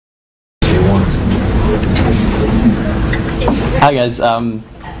Hi guys.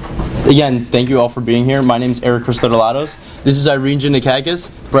 Again, thank you all for being here. My name is Eric Christodolatos. This is Irene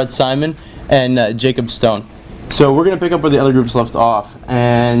Janikakis, Brett Simon, and Jacob Stone. So we're going to pick up where the other groups left off,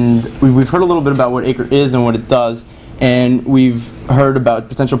 and we've heard a little bit about what ACRE is and what it does, and we've heard about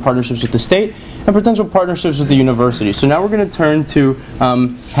potential partnerships with the state and potential partnerships with the university. So now we're going to turn to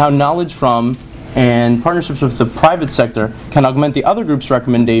how knowledge from and partnerships with the private sector can augment the other group's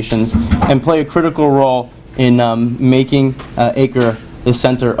recommendations and play a critical role in making ACRE the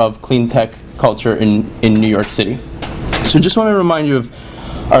center of clean tech culture in New York City. So just want to remind you of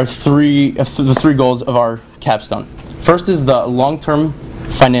our the three goals of our capstone. First is the long-term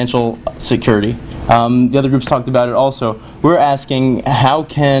financial security. The other groups talked about it also. We're asking how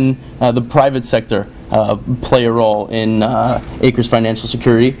can the private sector play a role in ACRE's financial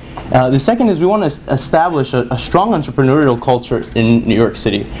security. The second is we want to establish a strong entrepreneurial culture in New York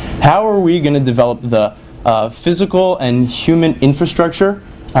City. How are we going to develop the physical and human infrastructure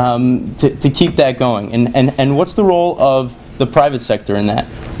to keep that going? And what's the role of the private sector in that?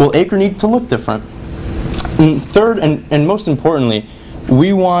 Will ACRE need to look different? And third, and most importantly,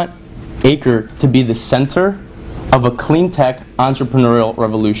 we want ACRE to be the center of a clean tech entrepreneurial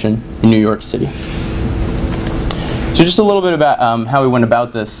revolution in New York City. So just a little bit about how we went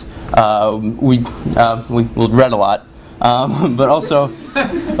about this. We read a lot, but also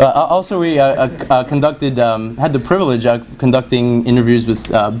we conducted, had the privilege of conducting interviews with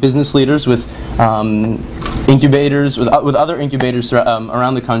business leaders, with incubators, with other incubators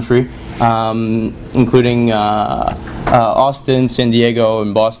around the country, including Austin, San Diego,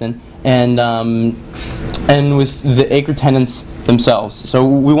 and Boston, and with the ACRE tenants themselves. So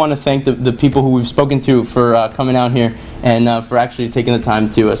we want to thank the people who we've spoken to for coming out here and for actually taking the time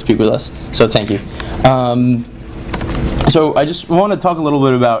to speak with us. So thank you. So I just want to talk a little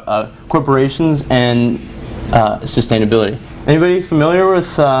bit about corporations and sustainability. Anybody familiar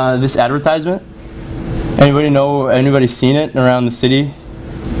with this advertisement? Anybody know? Anybody seen it around the city?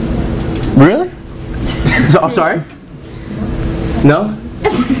 Really? I'm sorry? No?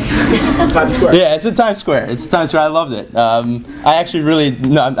 Times Square. Yeah, it's in Times Square. It's Times Square. I loved it. I actually really,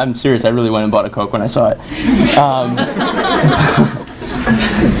 no, I'm serious. I really went and bought a Coke when I saw it.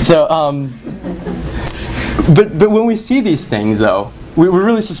 But when we see these things, though, we're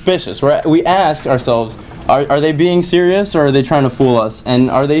really suspicious. We ask ourselves, are they being serious or are they trying to fool us? And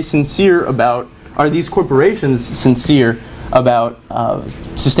are they sincere about, are these corporations sincere about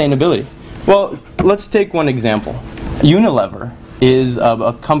sustainability? Well, let's take one example. Unilever is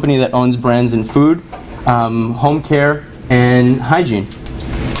a company that owns brands in food, home care, and hygiene.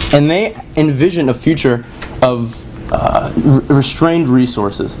 And they envision a future of restrained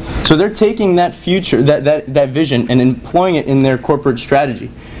resources. So they're taking that future, that vision, and employing it in their corporate strategy.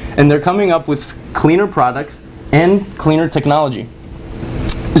 And they're coming up with cleaner products and cleaner technology.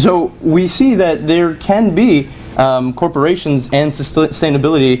 So we see that there can be corporations and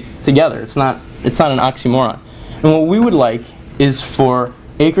sustainability together. It's not an oxymoron. And what we would like is for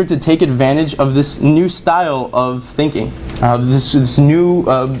ACRE to take advantage of this new style of thinking, these new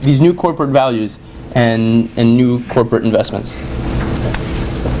corporate values and new corporate investments.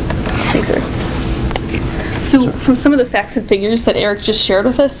 Thanks, Eric. So from some of the facts and figures that Eric just shared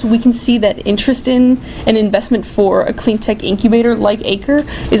with us, we can see that interest in and investment for a clean tech incubator like ACRE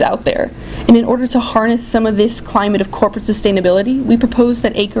is out there. And in order to harness some of this climate of corporate sustainability, we propose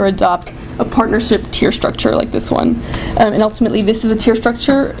that ACRE adopt a partnership tier structure like this one. And ultimately, this is a tier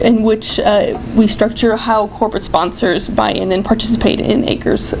structure in which we structure how corporate sponsors buy in and participate in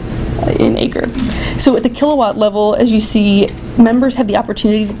ACRE. So at the kilowatt level, as you see, members have the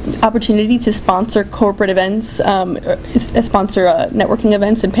opportunity to sponsor corporate events, sponsor networking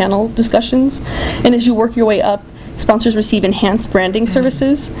events and panel discussions. And as you work your way up, sponsors receive enhanced branding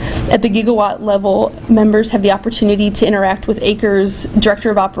services. At the gigawatt level, members have the opportunity to interact with ACRE's Director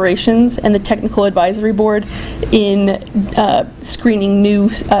of Operations and the Technical Advisory Board in screening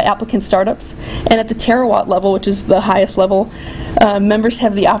new applicant startups. And at the terawatt level, which is the highest level, members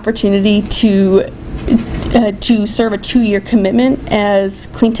have the opportunity to serve a 2-year commitment as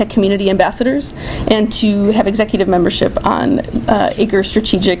clean tech community ambassadors and to have executive membership on ACRE's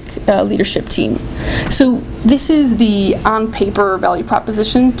strategic leadership team. So this is the on-paper value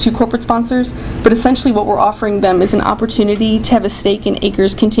proposition to corporate sponsors, but essentially what we're offering them is an opportunity to have a stake in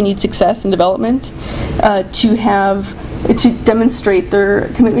ACRE's continued success and development, to demonstrate their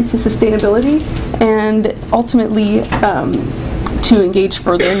commitment to sustainability, and ultimately to engage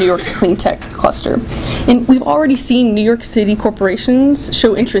further in New York's clean tech cluster. And we've already seen New York City corporations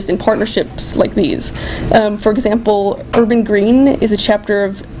show interest in partnerships like these. For example, Urban Green is a chapter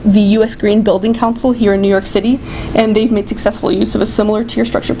of the U.S. Green Building Council here in New York City, and they've made successful use of a similar tier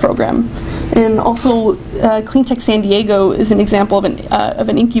structure program. And also, Cleantech San Diego is an example of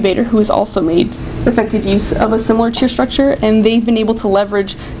an incubator who has also made effective use of a similar tier structure, and they've been able to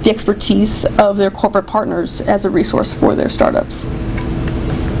leverage the expertise of their corporate partners as a resource for their startups.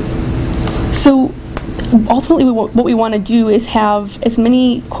 So ultimately, what we want to do is have as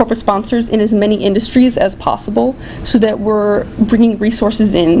many corporate sponsors in as many industries as possible, so that we're bringing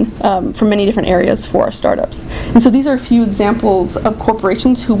resources in from many different areas for our startups. And so these are a few examples of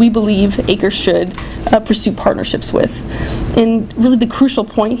corporations who we believe ACRE should pursue partnerships with. And really the crucial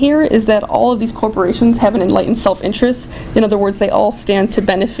point here is that all of these corporations have an enlightened self-interest. In other words, they all stand to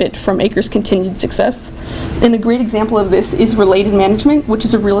benefit from ACRE's continued success. And a great example of this is Related Management, which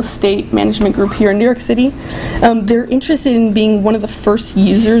is a real estate management group here in New York City. They're interested in being one of the first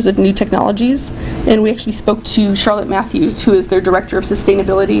users of new technologies, and we actually spoke to Charlotte Matthews, who is their Director of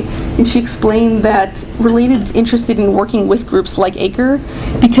Sustainability, and she explained that Related is interested in working with groups like ACRE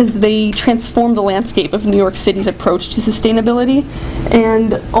because they transform the landscape of New York City's approach to sustainability,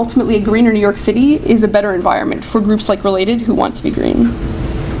 and ultimately a greener New York City is a better environment for groups like Related who want to be green.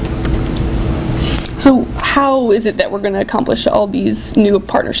 So how is it that we're going to accomplish all these new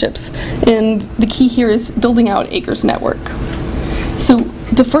partnerships? And the key here is building out ACRE's network. So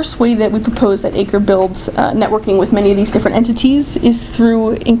the first way that we propose that ACRE builds networking with many of these different entities is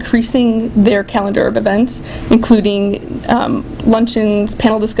through increasing their calendar of events, including luncheons,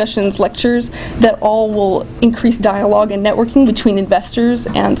 panel discussions, lectures, that all will increase dialogue and networking between investors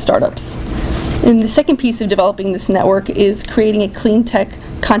and startups. And the second piece of developing this network is creating a clean tech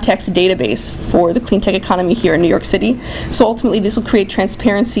contacts database for the clean tech economy here in New York City. So ultimately this will create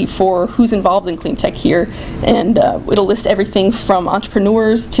transparency for who's involved in clean tech here, and it'll list everything from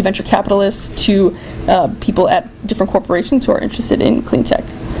entrepreneurs to venture capitalists to people at different corporations who are interested in clean tech.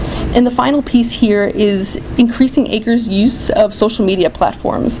 And the final piece here is increasing ACRE's use of social media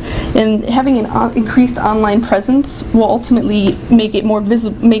platforms. And having an increased online presence will ultimately make it more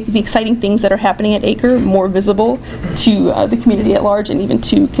make the exciting things that are happening at ACRE more visible to the community at large and even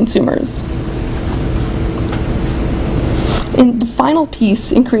to consumers. And the final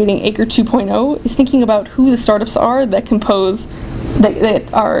piece in creating ACRE 2.0 is thinking about who the startups are that compose,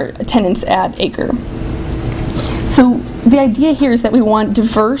 that are tenants at ACRE. So the idea here is that we want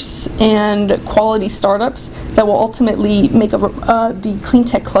diverse and quality startups that will ultimately make the clean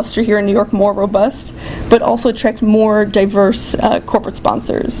tech cluster here in New York more robust, but also attract more diverse corporate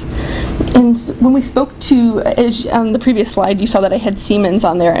sponsors. And when we spoke to, on the previous slide, you saw that I had Siemens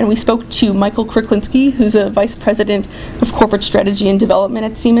on there, and we spoke to Michael Kriklinski, who's a Vice President of Corporate Strategy and Development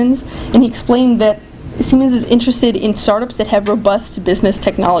at Siemens, and he explained that Siemens is interested in startups that have robust business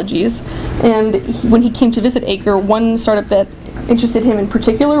technologies. And when he came to visit ACRE, one startup that interested him in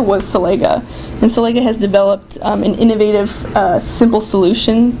particular was Solega. And Solega has developed an innovative, simple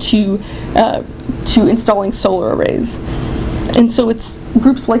solution to installing solar arrays. And so it's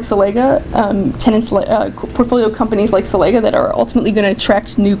groups like Solega, tenants, portfolio companies like Solega that are ultimately going to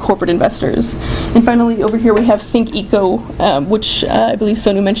attract new corporate investors. And finally, over here we have Think Eco, which I believe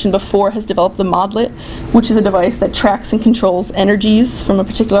Sonu mentioned before, has developed the Modlet, which is a device that tracks and controls energy use from a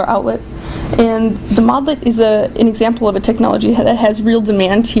particular outlet. And the Modlet is an example of a technology that has real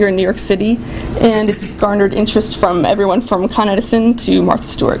demand here in New York City, and it's garnered interest from everyone from Con Edison to Martha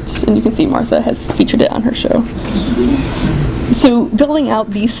Stewart. And you can see Martha has featured it on her show. So building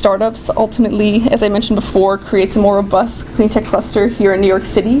out these startups ultimately, as I mentioned before, creates a more robust clean tech cluster here in New York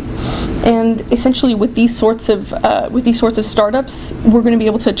City. And essentially with these sorts of startups, we're going to be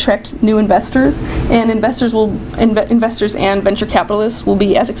able to attract new investors, and investors and venture capitalists will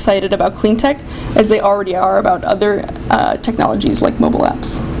be as excited about clean tech as they already are about other technologies like mobile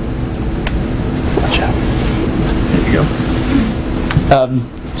apps. There you go.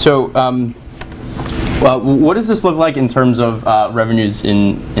 What does this look like in terms of revenues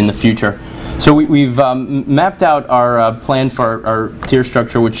in the future? So we've mapped out our plan for our tier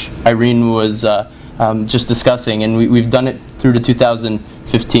structure, which Irene was just discussing, and we've done it through to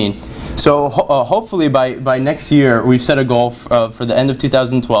 2015. So hopefully by next year, we've set a goal for the end of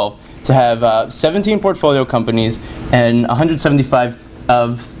 2012 to have 17 portfolio companies and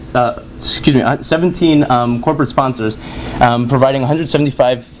 17 corporate sponsors providing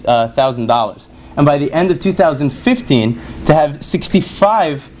 $175,000. And by the end of 2015, to have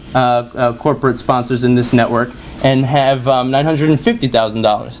 65 corporate sponsors in this network and have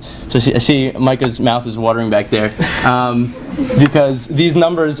 $950,000. So I see Micah's mouth is watering back there because these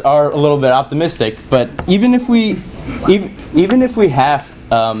numbers are a little bit optimistic. But even if we half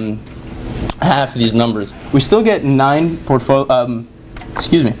these numbers, we still get 9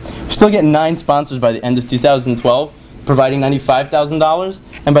 excuse me, we're still getting 9 sponsors by the end of 2012, providing $95,000,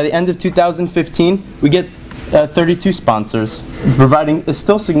 and by the end of 2015, we get 32 sponsors, providing a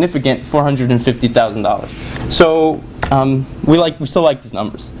still significant $450,000. So we still like these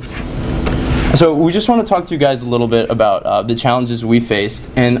numbers. So we just want to talk to you guys a little bit about the challenges we faced,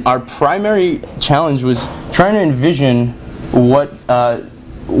 and our primary challenge was trying to envision what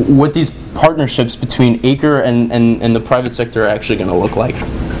these partnerships between ACRE and the private sector are actually going to look like.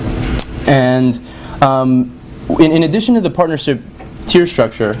 And in addition to the partnership tier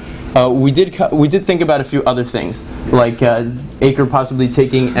structure, we did think about a few other things, like ACRE possibly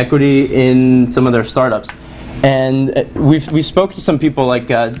taking equity in some of their startups. And we spoke to some people like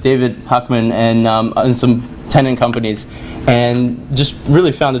David Huckman and some tenant companies, and just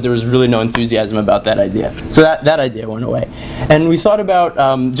really found that there was really no enthusiasm about that idea. So that idea went away. And we thought about,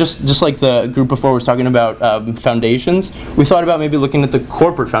 just like the group before was talking about foundations, we thought about maybe looking at the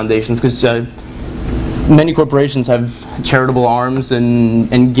corporate foundations, because many corporations have charitable arms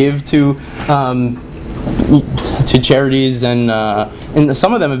and give to charities, and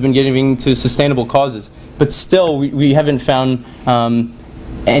some of them have been giving to sustainable causes. But still, we haven't found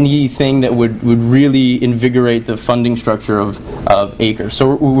anything that would really invigorate the funding structure of ACRE.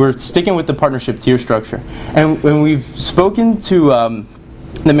 So we're sticking with the partnership tier structure. And when we've spoken to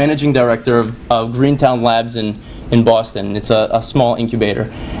the managing director of Greentown Labs in Boston, it's a small incubator,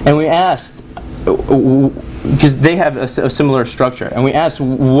 and we asked, because they have a similar structure, and we asked,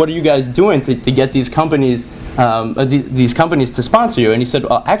 what are you guys doing to get these companies to sponsor you? And he said,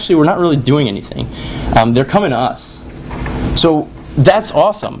 well, actually, we're not really doing anything. They're coming to us. So that's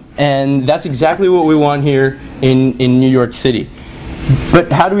awesome, and that's exactly what we want here in New York City.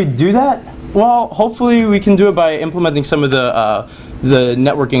 But how do we do that? Well, hopefully we can do it by implementing some of the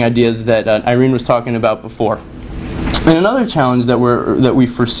networking ideas that Irene was talking about before. And another challenge that we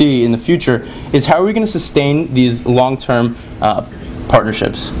foresee in the future is, how are we going to sustain these long-term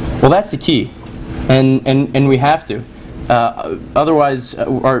partnerships? Well, that's the key, and we have to. Otherwise,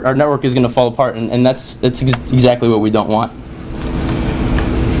 our network is going to fall apart, and that's exactly what we don't want.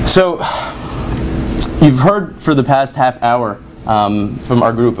 So, you've heard for the past half hour from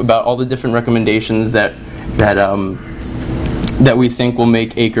our group about all the different recommendations that we think will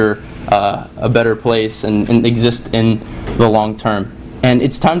make ACRE a better place and exist in the long term. And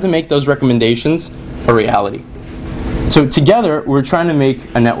it's time to make those recommendations a reality. So together, we're trying to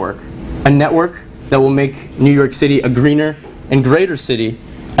make a network that will make New York City a greener and greater city,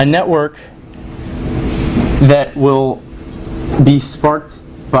 a network that will be sparked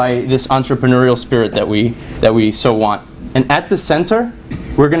by this entrepreneurial spirit that we so want. And at the center,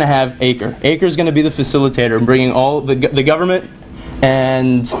 we're going to have ACRE. ACRE is going to be the facilitator, bringing all the government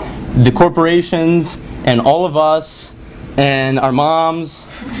and the corporations and all of us and our moms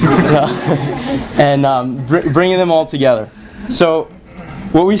and bringing them all together. So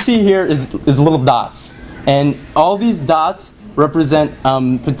what we see here is little dots, and all these dots represent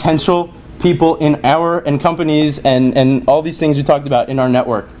potential people in and companies and all these things we talked about in our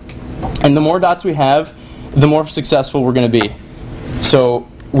network. And the more dots we have, the more successful we're going to be. So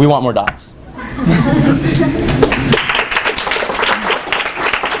we want more dots.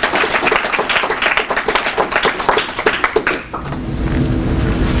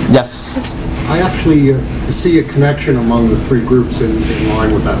 Yes? I actually see a connection among the three groups in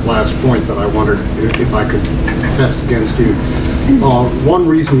line with that last point that I wondered if I could test against you. One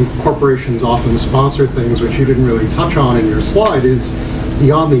reason corporations often sponsor things, which you didn't really touch on in your slide, is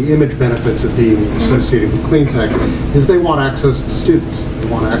beyond the image benefits of being associated with clean tech, is they want access to students. They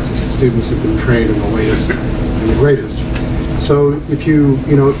want access to students who've been trained in the latest and the greatest. So if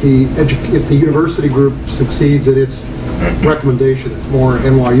if the university group succeeds at its recommendation that more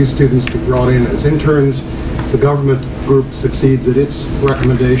NYU students be brought in as interns, if the government group succeeds at its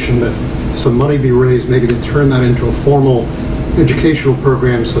recommendation that some money be raised, maybe to turn that into a formal educational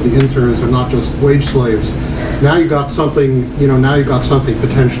program so the interns are not just wage slaves. Now you got something, now you got something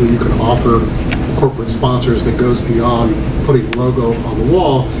potentially you can offer corporate sponsors that goes beyond putting a logo on the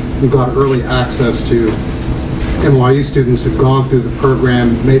wall. You've got early access to NYU students who've gone through the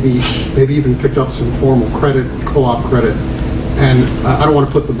program, maybe even picked up some formal credit, co-op credit. And I don't want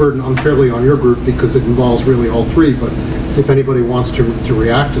to put the burden unfairly on your group because it involves really all three, but if anybody wants to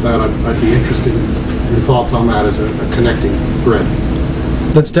react to that, I'd be interested in your thoughts on that as a connecting thread.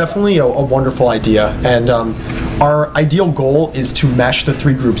 That's definitely a wonderful idea, and our ideal goal is to mesh the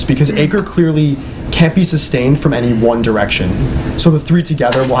three groups, because ACRE clearly can't be sustained from any one direction. So the three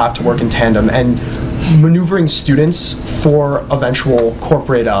together will have to work in tandem, and maneuvering students for eventual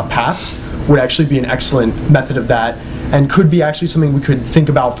corporate paths would actually be an excellent method of that. and could be actually something we could think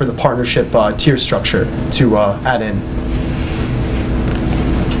about for the partnership tier structure to add in.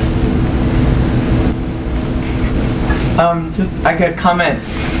 I got a comment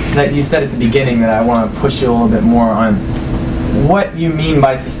that you said at the beginning that I want to push you a little bit more on what you mean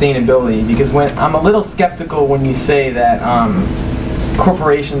by sustainability, because when I'm a little skeptical when you say that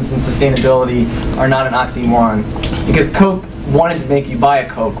corporations and sustainability are not an oxymoron, because Coke wanted to make you buy a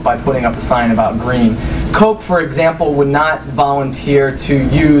Coke by putting up a sign about green. Coke, for example, would not volunteer to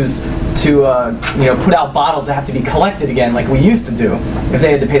put out bottles that have to be collected again like we used to do if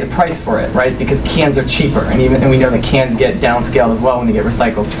they had to pay the price for it, right? Because cans are cheaper, and we know that cans get downscaled as well when they get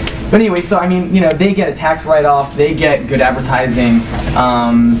recycled. But anyway, so I mean, they get a tax write-off, they get good advertising,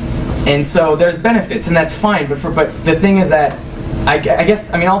 and so there's benefits, and that's fine. But the thing is that I guess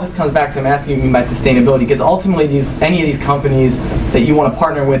all this comes back to I'm asking you by sustainability, because ultimately any of these companies that you want to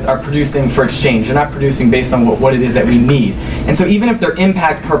partner with are producing for exchange. They're not producing based on what it is that we need. And so even if their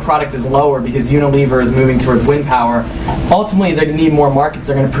impact per product is lower because Unilever is moving towards wind power, ultimately they're going to need more markets.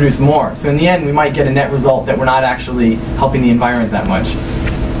 They're going to produce more. So in the end, we might get a net result that we're not actually helping the environment that much.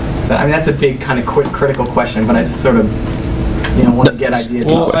 So that's a big kind of critical question, but I just sort of want to get ideas.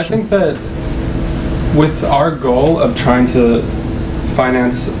 Well, I think that with our goal of trying to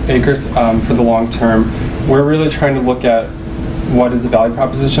finance ACRE for the long term, we're really trying to look at what is the value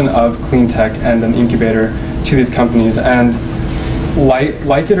proposition of clean tech and an incubator to these companies. And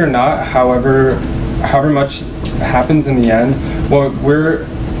like it or not, however much happens in the end,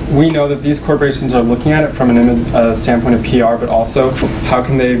 we know that these corporations are looking at it from a standpoint of PR, but also how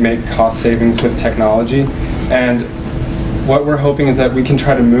can they make cost savings with technology. And what we're hoping is that we can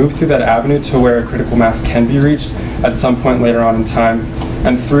try to move through that avenue to where a critical mass can be reached at some point later on in time.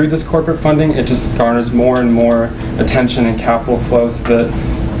 And through this corporate funding, it just garners more and more attention and capital flow, so that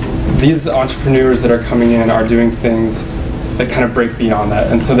these entrepreneurs that are coming in are doing things that kind of break beyond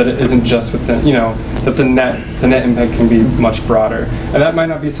that, and so that it isn't just within, that the net impact can be much broader. And that might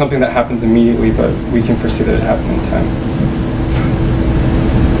not be something that happens immediately, but we can foresee that it happening in time.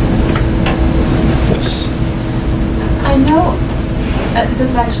 Yes. I know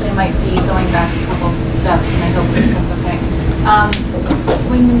this actually might be going back a couple steps, and I hope that's okay.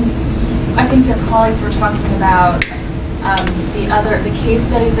 When I think your colleagues were talking about the case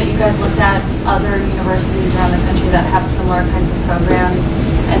studies that you guys looked at, other universities around the country that have similar kinds of programs,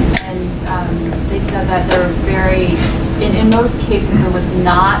 and they said that they're in most cases there was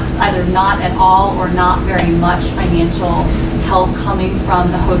either not at all or not very much financial help coming from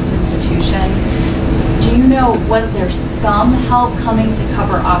the host institution. Do you know, was there some help coming to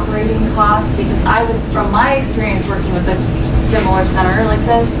cover operating costs? Because from my experience working with a similar center like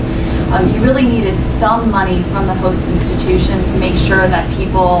this, you really needed some money from the host institution to make sure that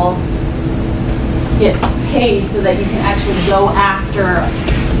people get paid so that you can actually go after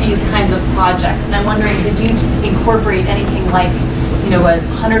these kinds of projects. And I'm wondering, did you incorporate anything like,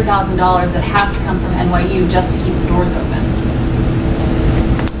 $100,000 that has to come from NYU just to keep the doors open?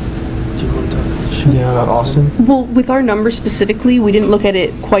 Yeah, about Austin? Well, with our numbers specifically, we didn't look at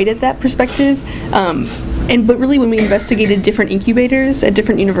it quite at that perspective. But really, when we investigated different incubators at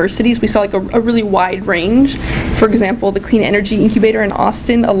different universities, we saw like a really wide range. For example, the Clean Energy Incubator in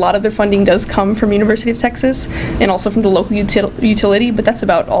Austin, a lot of their funding does come from University of Texas and also from the local utility, but that's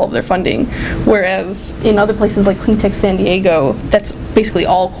about all of their funding. Whereas in other places like Clean Tech San Diego, that's basically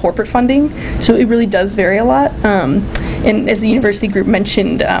all corporate funding. So it really does vary a lot. And as the university group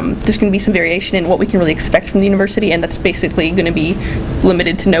mentioned, there's going to be some variation in what we can really expect from the university, and that's basically going to be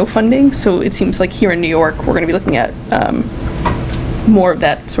limited to no funding. So it seems like here in New York, we're going to be looking at more of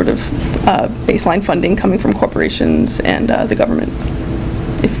that sort of baseline funding coming from corporations and the government.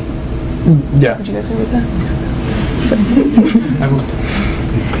 Yeah. Would you guys agree with that? So.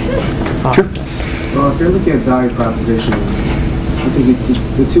 Sure. Well, if you're looking at value proposition, I think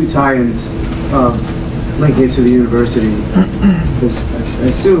the two tie-ins of linking it to the university, because I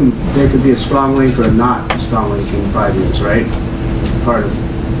assume there could be a strong link or not a strong link in 5 years, right? It's part of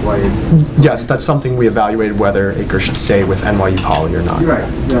why you're... Yes, that's something we evaluated whether ACRE should stay with NYU Poly or not. You're right,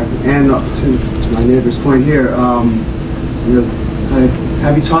 exactly. And to my neighbor's point here,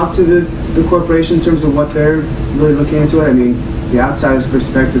 have you talked to the corporation in terms of what they're really looking into it? I mean, the outsider's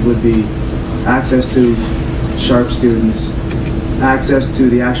perspective would be access to sharp students, access to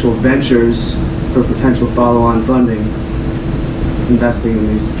the actual ventures for potential follow-on funding, investing in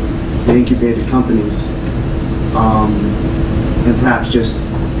the incubated companies, and perhaps just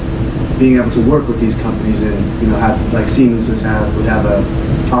being able to work with these companies and have, like Siemens would have a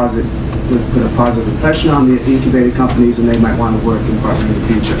would put a positive impression on the incubated companies, and they might want to work in partner in the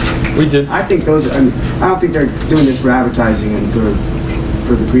future. We did. I think those. I don't think they're doing this for advertising and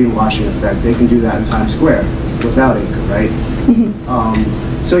for the greenwashing effect. They can do that in Times Square without ACRE, right?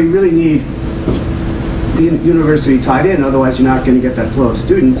 So you really need the university tied in, otherwise you're not going to get that flow of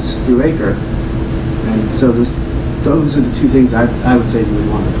students through ACRE. And so those are the two things I would say you would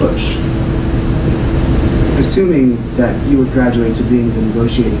want to push. Assuming that you would graduate to being the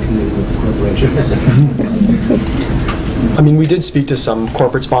negotiating committee with the corporations. I mean, we did speak to some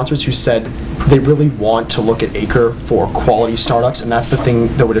corporate sponsors who said they really want to look at ACRE for quality startups, and that's the thing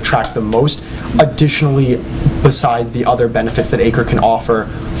that would attract them most. Additionally, beside the other benefits that ACRE can offer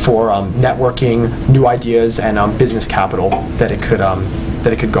for networking, new ideas, and business capital that it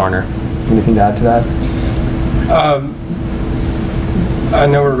could garner. Anything to add to that? I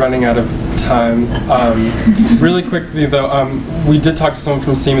know we're running out of time. Really quickly though, we did talk to someone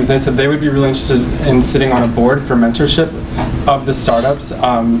from Siemens. They said they would be really interested in sitting on a board for mentorship of the startups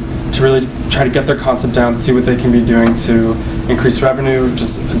to really try to get their concept down, see what they can be doing to increase revenue,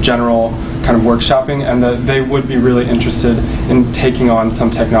 just general kind of workshopping, and that they would be really interested in taking on some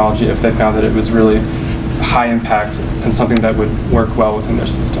technology if they found that it was really high impact and something that would work well within their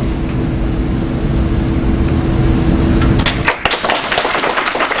system.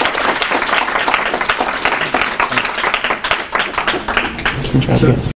 Good job, guys.